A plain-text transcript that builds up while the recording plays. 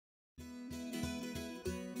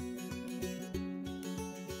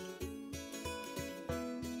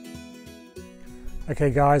Okay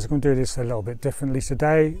guys, I'm going to do this a little bit differently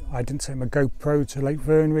today. I didn't take my GoPro to Lake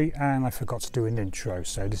Vyrnwy and I forgot to do an intro,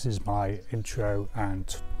 so this is my intro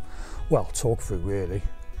and, well, talk through really.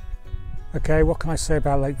 Okay, what can I say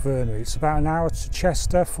about Lake Vyrnwy? It's about an hour to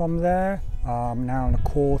Chester from there, an hour and a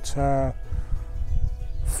quarter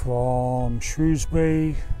from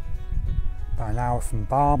Shrewsbury, about an hour from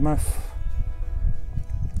Barmouth,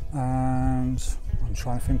 and I'm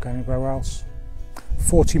trying to think anywhere else.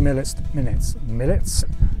 40 minutes,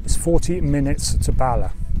 it's 40 minutes to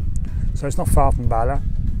Bala, so it's not far from Bala.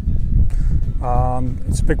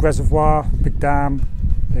 It's a big reservoir, big dam.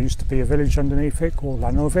 There used to be a village underneath it called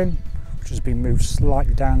Llanofin, which has been moved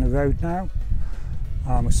slightly down the road now.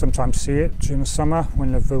 We sometimes see it during the summer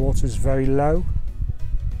when the water is very low.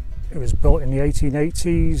 It was built in the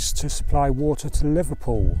 1880s to supply water to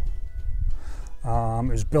Liverpool.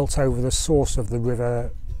 It was built over the source of the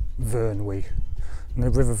River Vyrnwy. And the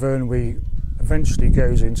River Vyrnwy eventually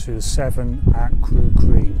goes into the Severn at Crew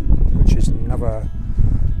Green, which is another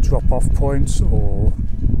drop-off point or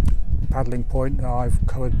paddling point that I've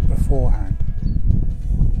covered beforehand.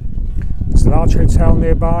 There's a large hotel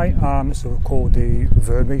nearby. It's called the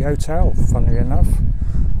Vyrnwy Hotel, funnily enough.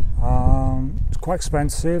 It's quite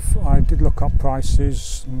expensive. I did look up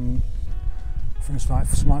prices. I think it's like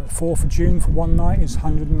 4th of June for one night is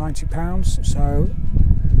 £190, so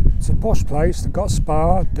it's a posh place. They've got a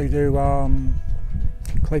spa, they do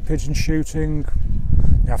clay pigeon shooting,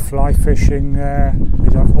 they have fly fishing there,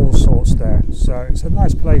 they have all sorts there, so it's a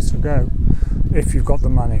nice place to go if you've got the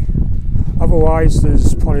money. Otherwise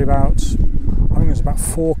there's probably about, I think there's about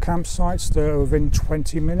 4 campsites that are within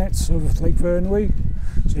 20 minutes of Lake Vyrnwy,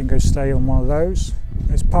 so you can go stay on one of those.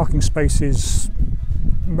 There's parking spaces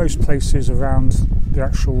most places around the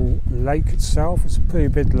actual lake itself. It's a pretty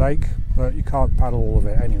big lake, but you can't paddle all of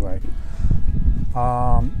it anyway.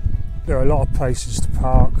 There are a lot of places to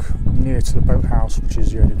park near to the boathouse, which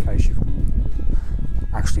is the only place you can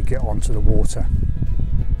actually get onto the water.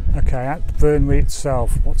 Okay, at Vyrnwy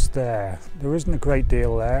itself, what's there? There isn't a great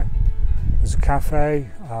deal there. There's a cafe,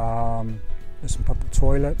 there's some public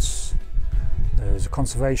toilets, there's a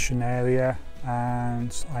conservation area,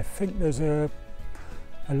 and I think there's a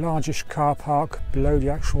largish car park below the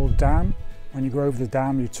actual dam. When you go over the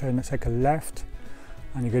dam, you take a left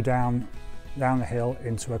and you go down the hill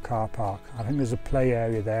into a car park. I think there's a play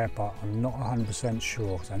area there, but I'm not 100%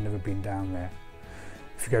 sure because I've never been down there.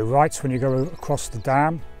 If you go right when you go across the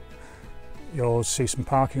dam, you'll see some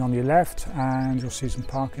parking on your left and you'll see some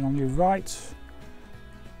parking on your right.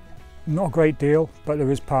 Not a great deal, but there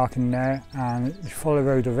is parking there, and if you follow the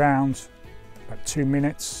road around about 2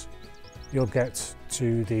 minutes, you'll get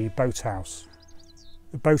to the boathouse.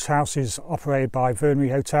 The boathouse is operated by Vyrnwy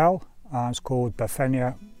Hotel. It's called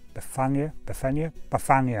Bafania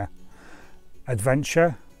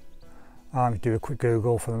Adventure. If you do a quick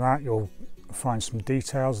Google for that, you'll find some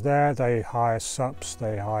details there. They hire SUPs,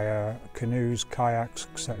 they hire canoes, kayaks,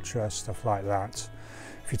 etc., stuff like that.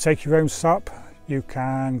 If you take your own SUP, you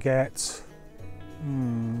can get,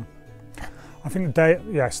 I think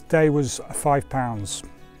the day was £5.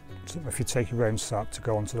 If you take your own SUP to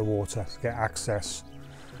go onto the water to get access,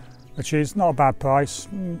 which is not a bad price,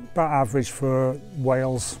 about average for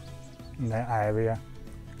Wales in that area,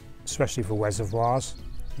 especially for reservoirs.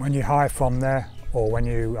 When you hire from there, or when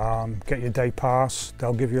you get your day pass,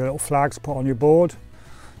 they'll give you a little flag to put on your board,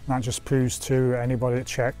 and that just proves to anybody that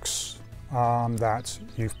checks that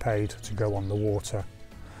you've paid to go on the water.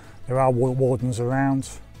 There are wardens around.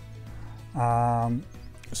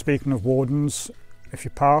 Speaking of wardens, if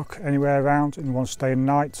you park anywhere around and you want to stay at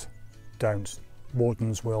night, don't.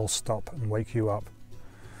 Wardens will stop and wake you up.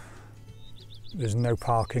 There's no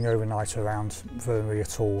parking overnight around Vyrnwy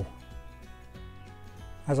at all.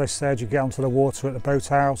 As I said, you get onto the water at the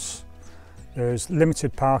boathouse. There's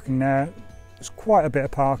limited parking there. There's quite a bit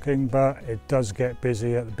of parking, but it does get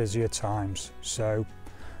busy at the busier times. So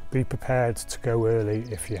be prepared to go early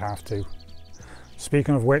if you have to.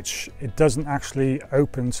 Speaking of which, it doesn't actually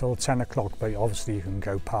open till 10 o'clock, but obviously you can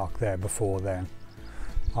go park there before then.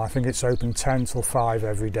 I think it's open 10 till 5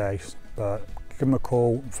 every day, but give them a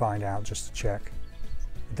call and find out just to check.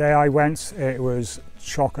 The day I went, it was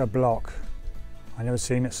chock-a-block. I've never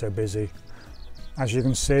seen it so busy. As you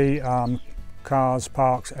can see, cars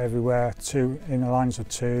parked everywhere, in the lines of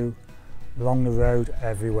 2, along the road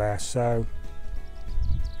everywhere, so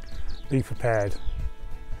be prepared.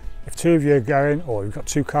 If 2 of you are going, or you've got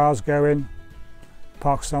 2 cars going,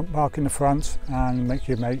 park in the front and make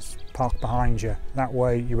your mates park behind you. That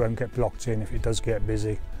way you won't get blocked in if it does get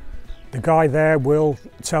busy. The guy there will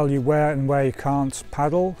tell you where you can't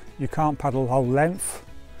paddle. You can't paddle the whole length.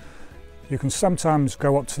 You can sometimes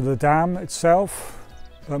go up to the dam itself,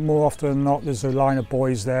 but more often than not there's a line of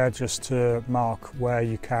buoys there just to mark where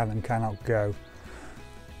you can and cannot go.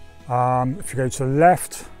 If you go to the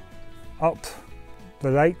left, up the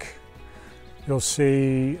lake, you'll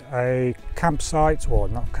see a campsite, or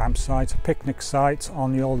not campsite, a picnic site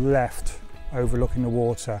on your left overlooking the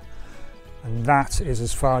water, and that is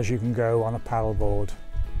as far as you can go on a paddleboard.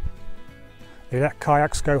 They let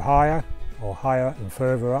kayaks go higher and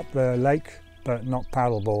further up the lake, but not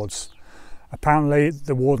paddleboards. Apparently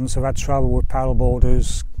the wardens have had trouble with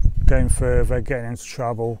paddleboarders going further, getting into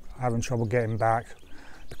trouble, having trouble getting back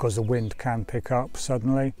because the wind can pick up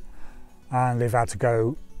suddenly, and they've had to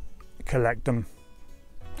go collect them,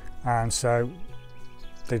 and so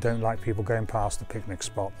they don't like people going past the picnic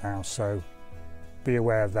spot now, so be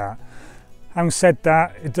aware of that. Having said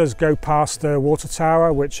that, it does go past the water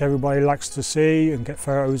tower, which everybody likes to see and get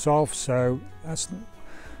photos of, so it's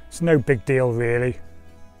no big deal really,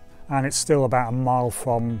 and it's still about a mile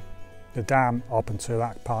from the dam up into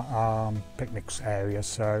that picnics area,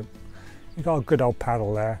 so you've got a good old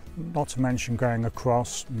paddle there, not to mention going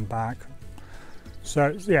across and back.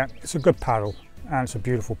 So yeah, it's a good paddle, and it's a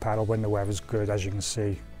beautiful paddle when the weather's good, as you can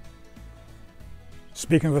see.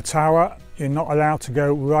 Speaking of the tower, you're not allowed to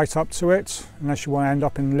go right up to it unless you want to end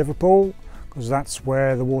up in Liverpool, because that's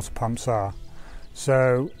where the water pumps are.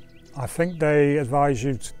 So I think they advise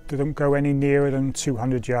you to don't go any nearer than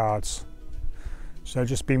 200 yards. So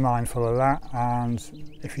just be mindful of that,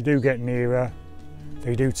 and if you do get nearer,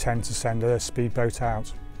 they do tend to send a speedboat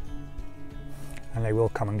out, and they will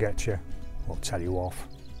come and get you or tell you off.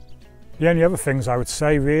 The only other things I would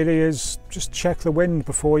say really is just check the wind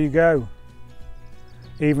before you go.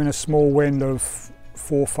 Even a small wind of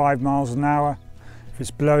 4 or 5 miles an hour, if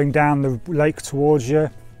it's blowing down the lake towards you,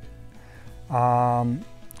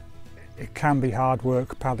 it can be hard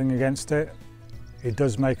work paddling against it. It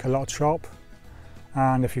does make a lot of chop,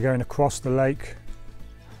 and if you're going across the lake,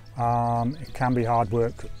 it can be hard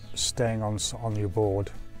work staying on your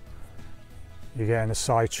board. You're getting a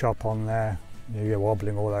side chop on there, you're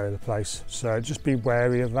wobbling all over the place, so just be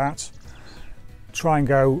wary of that. Try and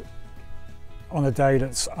go on a day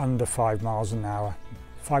that's under 5 miles an hour.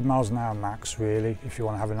 5 miles an hour max really, if you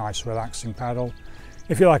want to have a nice relaxing paddle.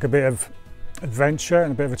 If you like a bit of adventure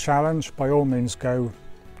and a bit of a challenge, by all means go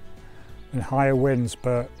in higher winds,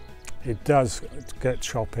 but it does get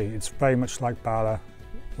choppy. It's very much like Bala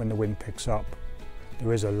when the wind picks up.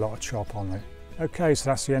 There is a lot of chop on it. Okay,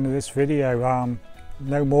 so that's the end of this video.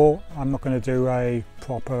 No more. I'm not going to do a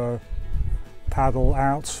proper paddle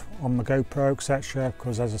out on the GoPro, etc.,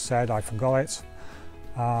 because as I said, I forgot it.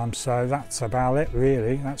 So that's about it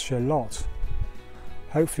really. That's your lot.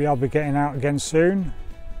 Hopefully I'll be getting out again soon,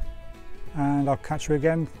 and I'll catch you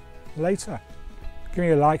again later. Give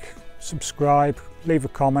me a like, subscribe, leave a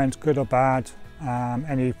comment, good or bad,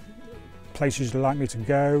 any places you'd like me to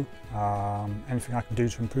go, anything I can do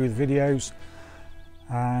to improve the videos,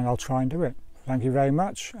 and I'll try and do it. Thank you very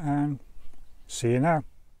much, and see you now.